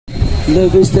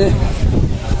Leviste.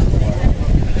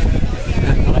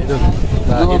 Okay dun.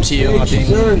 MC yung ating...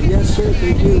 Sir. Yes sir,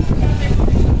 thank you.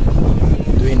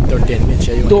 Doing 13 minutes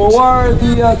siya yung... Toward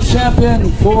the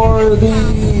champion for the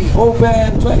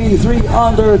Open 23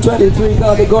 Under 23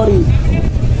 category.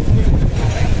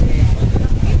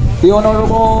 The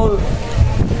Honorable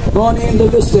Ronnie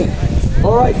Leviste.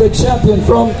 Alright, the champion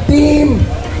from Team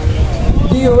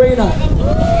D Arena.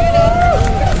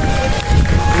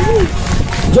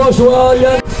 Joshua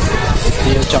Yan.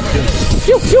 The champion.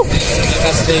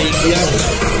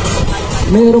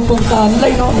 Mayroon pong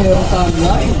tanlay, no? Mayroong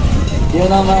tanlay.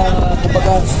 Yan ang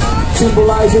kapag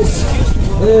symbolizes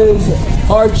is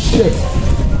hardship.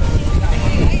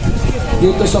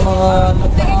 Dito sa mga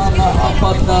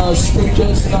apat na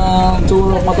stages ng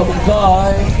Tour of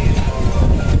Matabungkay,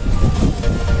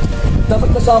 dapat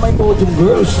kasama yung podium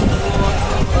girls.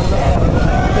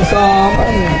 Kasama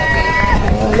eh.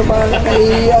 Ano ba na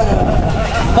kaya?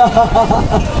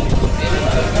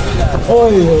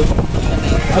 Oy,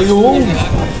 ayun.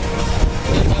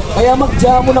 Kaya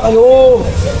mag-jamo na kayo.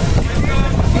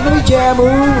 Sino may jamo?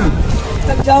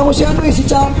 Nag-jamo si ano eh, si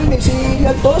champion eh, si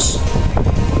Altos.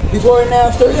 Before and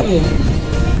after yan eh.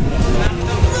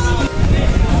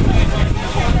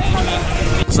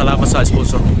 Salamat sa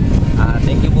sponsor.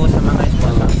 Thank you po sa mga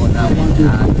sponsor po namin.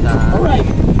 Alright.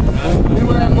 We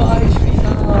will have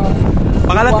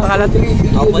Pangalan?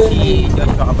 Ako po si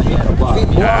Joshua Caballero po.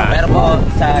 Pero po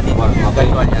sa dito,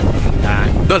 virtual yan.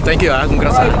 Dol, thank you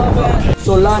congrats.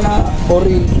 Solana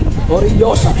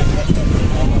Orillosa.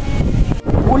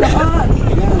 Bulacan.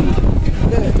 Yan.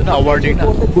 Ito na, awarding na.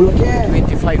 Bulacan.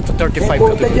 25 to 35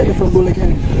 Imported yan from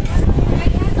Bulacan.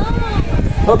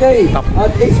 Okay,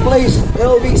 at 8th place,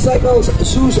 LV Cycles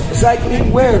Shoes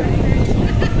Cycling Wear.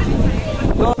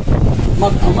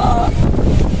 Mag-ama.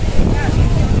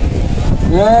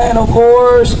 And of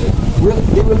course,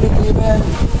 they will be given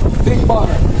Big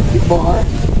Bar. Big Bar.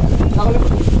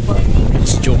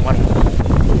 Si Jomar.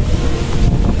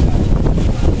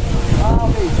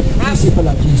 Okay. GC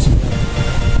pala, GC.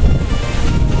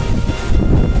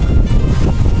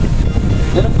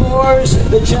 And of course,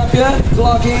 the champion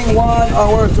clocking 1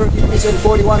 hour 30 minutes and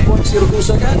 41.02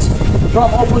 seconds from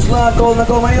Opus Land,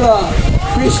 Colnago, Manila,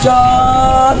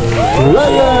 Christian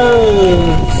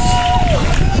Reyes.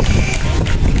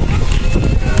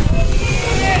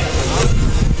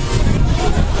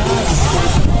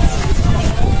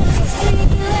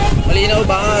 Malinaw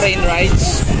ba ang rain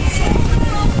rides?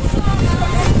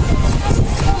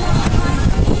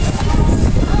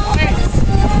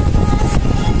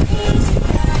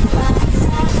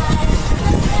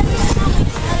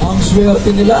 Ang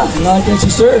swerte nila, natin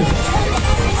si Sir,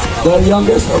 the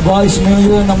youngest vice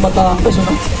mayor ng Batangas,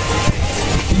 ano?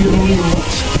 Hero.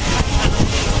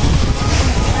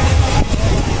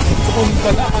 Kung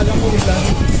pala, alam mo nila.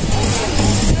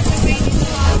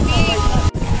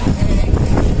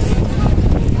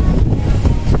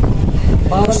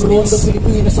 Parang Ronda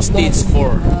Pilipinas sa Stage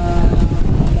 4.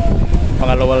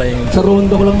 Pangalawa lang yung... Sa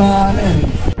Ronda ko lang na ano yan.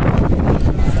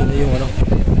 Ito na yung ano.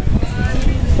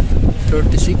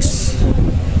 36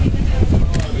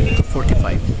 to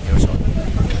 45 years old.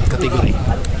 Category.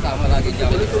 Tama lagi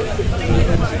dyan.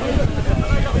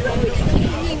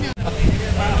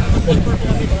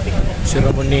 Si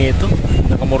Ramon nito,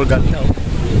 nakamorgal na.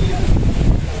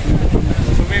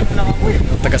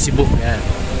 Taga Cebu. Yan.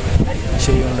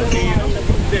 Siya yung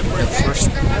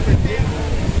first.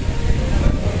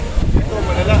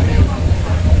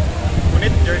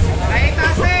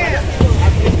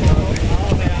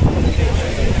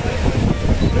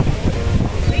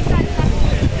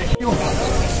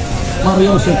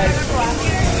 Mario Jose.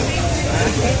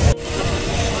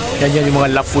 Yan yung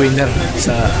mga lap winner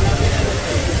sa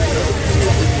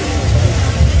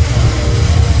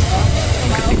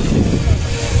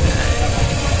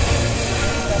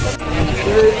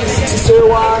Sir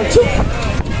Wancho.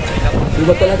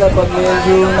 Iba talaga pag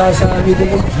medyo nasa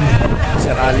middle age.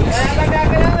 Sir Alex.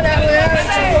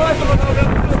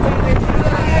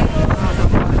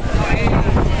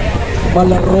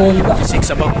 Malaronda.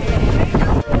 6 above.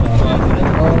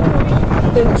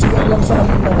 Hindi, nagsigang lang sa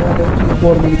amin na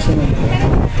 4 minutes na naman.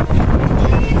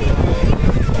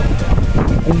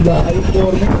 Ang lahay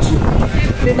 4 minutes.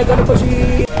 Hindi, nagano pa si...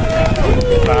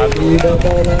 Iba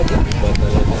talaga.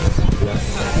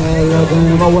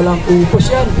 Talagang mawalang upos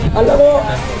yan. Alam mo,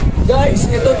 guys,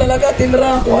 ito talaga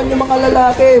tinrangkuhan yung mga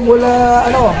lalaki mula,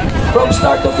 from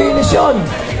start to finish yon.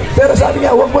 Pero sabi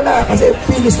niya, wag mo na kasi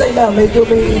finish line na. Medyo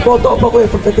may photo up ako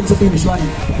pagdating sa finish line.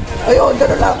 Ayun,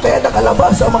 gano'n lang. Kaya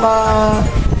nakalabas ang mga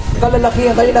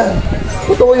kalalakihan kanina.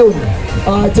 Totoo yun.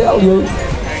 I tell you.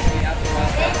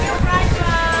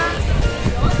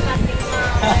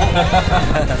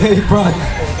 Hey, Fran.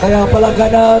 Kaya pala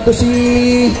ganado si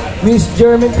Miss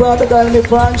German Prata dahil may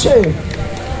Francia eh.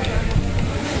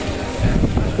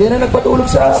 Yan ang nagpatulog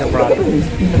sa akin kagabi.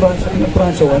 Yung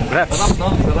Francia one. Congrats.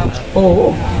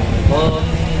 Oo.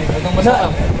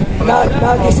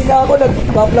 Nagising ako,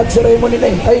 nagpa-plug ceremony na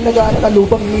eh. Ay, nag-aanak ang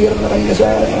lupang mirror na kanina sa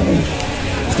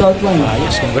start line.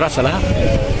 Ayos, congrats sa lahat.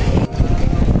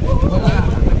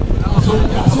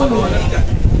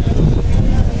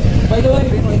 By the way,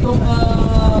 itong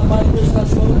Masters na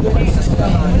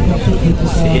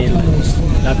Si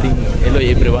nating hello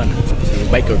everyone. Si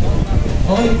biker.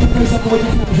 okay, ito tayo sa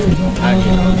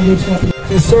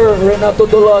si Sir Renato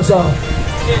Dolaza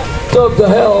took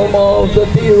the helm of the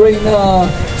D-Reina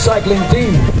cycling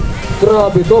team.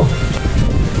 Grabe to.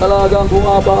 Talagang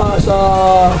bumabaha sa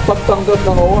pagtanggap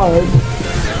ng award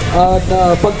at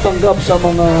pagtanggap sa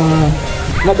mga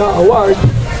nag-award.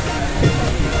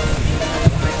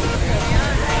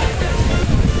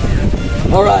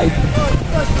 Alright,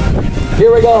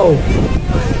 here we go.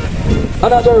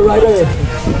 Another rider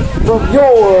from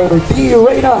your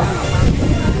D-Reina,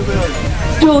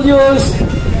 Julius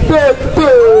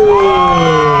Pepe.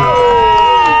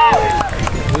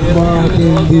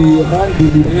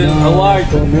 Award,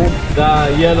 the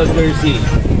yellow jersey.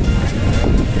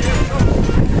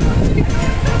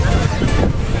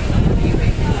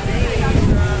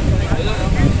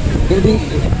 Hindi.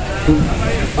 Yun.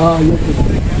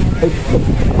 Ay,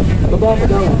 baba mo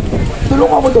daw.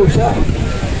 Tulungan mo daw siya.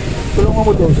 Tulungan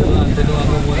mo daw siya. Tulungan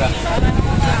mo muna.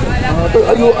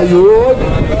 Ayun.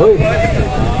 Hoy.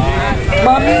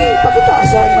 Mami,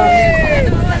 pakitaasan, mami.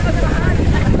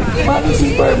 Mami,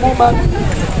 zipper mo, mami.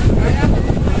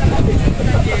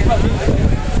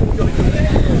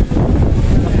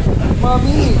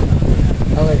 Mami.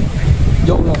 Okay.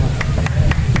 Joke lang.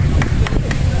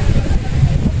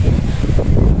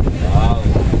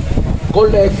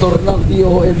 Collector ng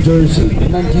DOM jersey,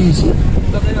 ng GC.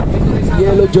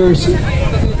 Yellow jersey.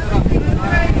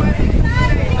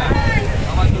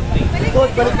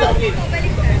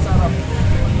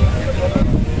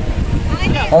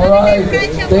 Alright,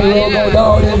 they will go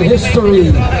down in history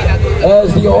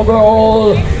as the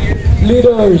overall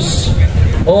leaders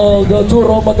of the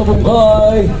Tour of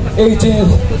Matabungkay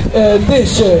 18th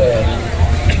edition.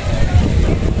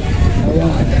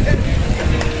 Ayan.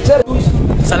 Sir,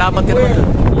 Salamat din naman.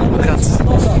 Congrats.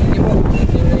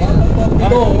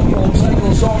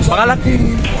 Pangalan?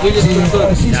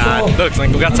 Yan, Dogs,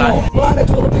 congrats ha. Planet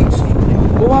Philippines.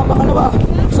 Bumama ka na ba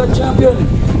sa champion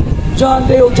John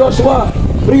Dale Joshua?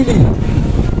 Really?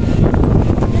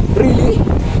 Really?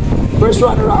 First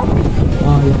runner-up?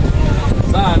 Yeah.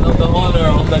 Son of the owner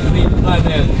of the Green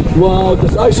Planet. Wow,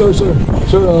 that's, ay, sir,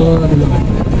 ano lang.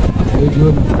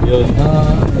 Medyo, Yun.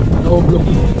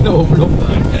 na-oblong.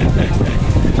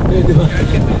 Eh, di ba?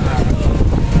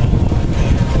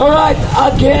 Alright,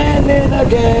 again and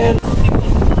again.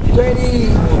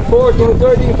 24 to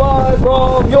 35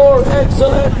 from your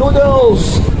excellent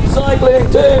noodles cycling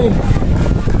team.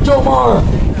 Jomar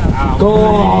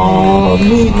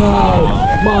Kamingaw.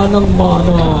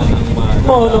 Manang-manang.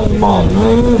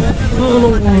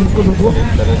 Manang-manang ko na po.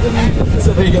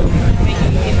 Sabay ka.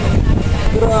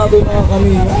 Grabe mga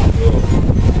Kamingaw.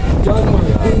 John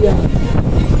Martia.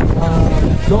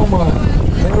 Jomar.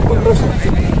 Meron pang rest.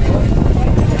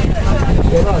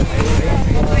 Geras.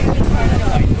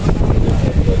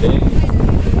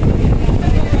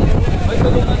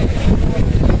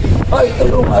 Ay,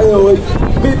 talong ayaw.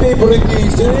 May favorite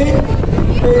gising.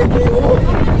 Pepe, oh.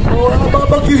 Oh,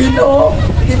 babagyuhin, oh.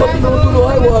 Di ba pinutulo?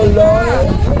 Ay, wala.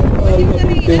 Ay,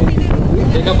 Pepe.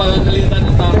 Hindi ka pangagalitan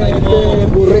ng tatay mo.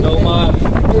 Jomar.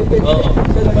 Oo.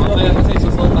 Mamaya kasi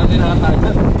susutan din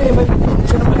natin. May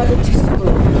siya naman natin sister.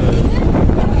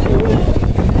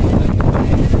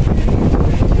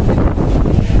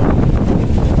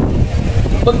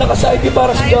 Pag naka-side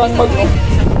para si John Mag...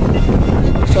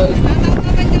 Side.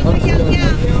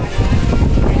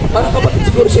 Parang kapatid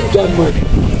siguro si John Mark.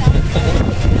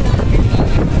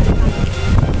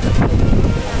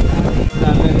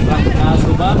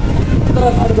 Aso ba?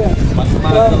 Tarang ano ba yan?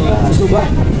 Masmado. Aso ba?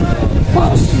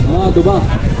 Masmado ba?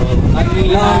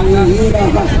 Nangihina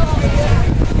ka.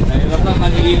 Nahirap lang,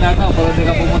 nangihina ka. Pero hindi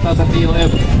ka pumunta sa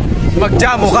TOM.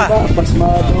 Magjamo ka.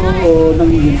 Masmado o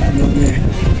nangihina.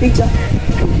 Pizza.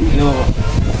 Hindi mo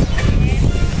ba?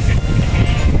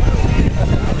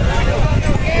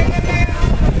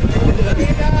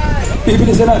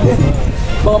 Bibilisan natin.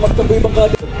 Mga magtaboy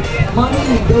bangkada.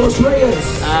 Manny, Dos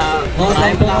Reyes.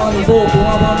 Maraming salamat po.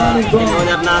 Pumamamanin po.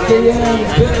 in-honor namin KM,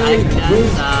 si Alex dyan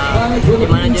sa yung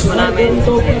manager po namin, si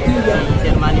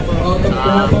Sir Manny po.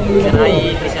 Sir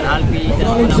Ay, Sir Alpi, Sir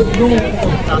Unang,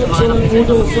 sa mga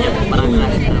napisentos niya. Maraming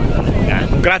salamat.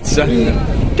 Congrats, ah.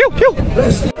 Pew, pew!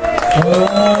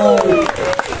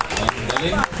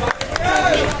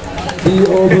 The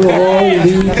overall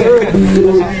leader,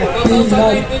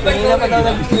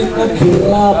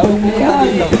 pinaghirapan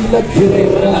yan.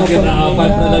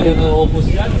 Kinaapat talaga ng opus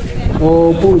yan.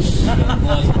 Opus.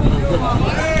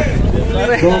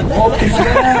 From opus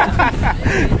na.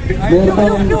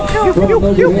 Meron from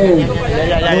Nogel.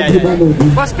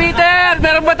 Boss Peter,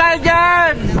 meron ba tayo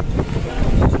dyan?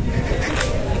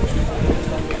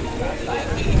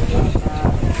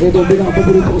 Ito,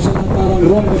 pinakapaborito ko sa parang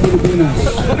Ron ng Pilipinas.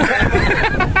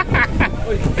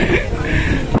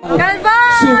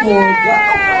 Sumorka.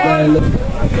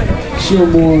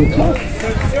 Sumorka.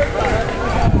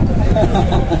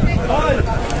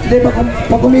 Hindi,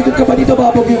 pag umikot ka pa dito,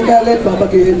 babag yung galit,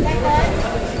 babagin.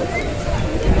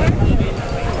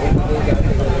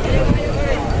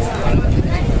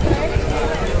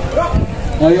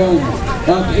 Ayun,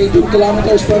 at 18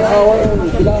 kilometers per hour,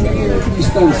 kilometer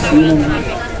distance. Yun.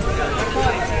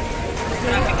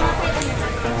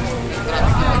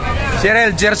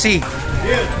 Cheryl, jersey.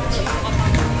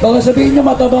 Baka sabihin nyo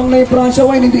matabang na yung Pransya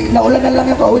wine, hindi, naulanan lang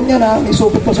yung kahon niya na, may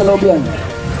supit pa sa loob yan.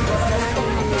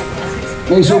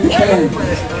 May supit pa yan.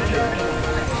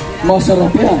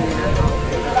 Masarap yan.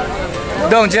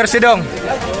 Dong, jersey dong.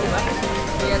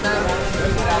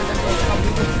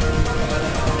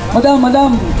 Madam,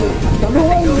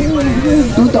 tulungan.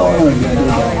 Tuta o.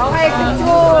 Okay,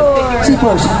 picture.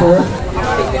 Sipper.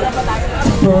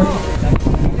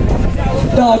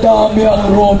 Dadami ang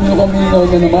Romeo Camino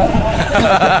na naman.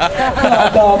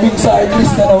 Dadaming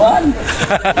cyclist na naman.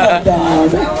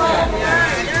 Dadami.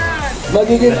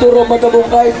 Magiging Tour of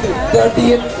Matabungkay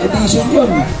 30th edition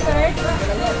yun.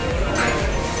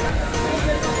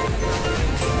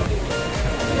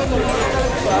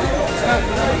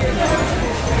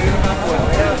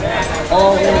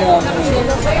 Okay na.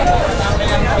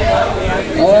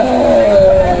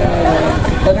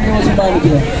 Tanungin mo si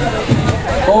manager.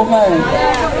 Oo nga eh.